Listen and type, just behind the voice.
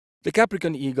The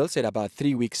Capricorn Eagles had about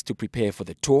 3 weeks to prepare for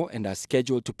the tour and are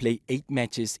scheduled to play 8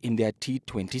 matches in their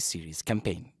T20 series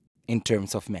campaign. In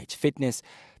terms of match fitness,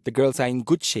 the girls are in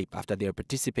good shape after their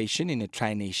participation in a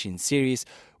Tri-Nation series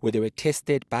where they were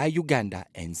tested by Uganda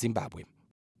and Zimbabwe.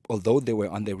 Although they were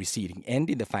on the receiving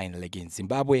end in the final against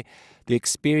Zimbabwe, the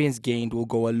experience gained will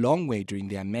go a long way during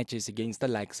their matches against the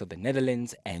likes of the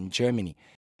Netherlands and Germany.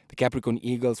 The Capricorn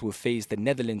Eagles will face the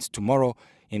Netherlands tomorrow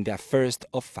in their first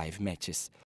of 5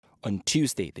 matches. On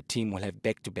Tuesday, the team will have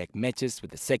back-to-back matches with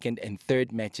the second and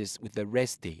third matches with the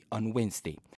rest day on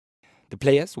Wednesday. The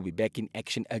players will be back in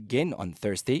action again on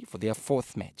Thursday for their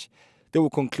 4th match. They will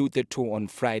conclude their tour on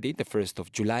Friday, the 1st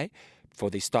of July,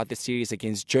 before they start the series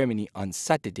against Germany on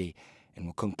Saturday and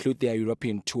will conclude their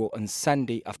European tour on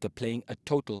Sunday after playing a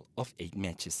total of 8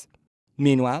 matches.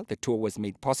 Meanwhile, the tour was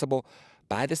made possible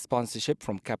by the sponsorship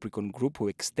from Capricorn Group, who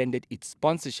extended its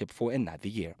sponsorship for another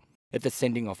year. At the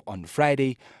sending off on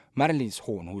Friday, Marlies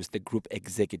Horn, who is the group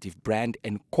executive brand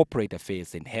and corporate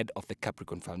affairs and head of the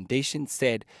Capricorn Foundation,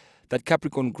 said that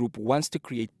Capricorn Group wants to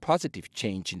create positive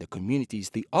change in the communities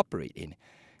they operate in,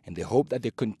 and they hope that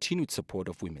their continued support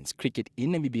of women's cricket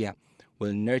in Namibia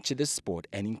will nurture the sport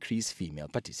and increase female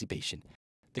participation.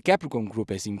 The Capricorn Group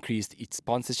has increased its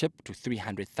sponsorship to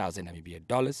 $300,000 Namibia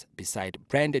dollars, beside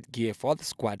branded gear for the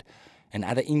squad and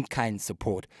other in-kind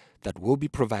support that will be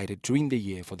provided during the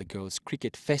year for the Girls'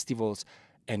 Cricket Festivals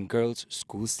and Girls'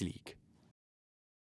 Schools League.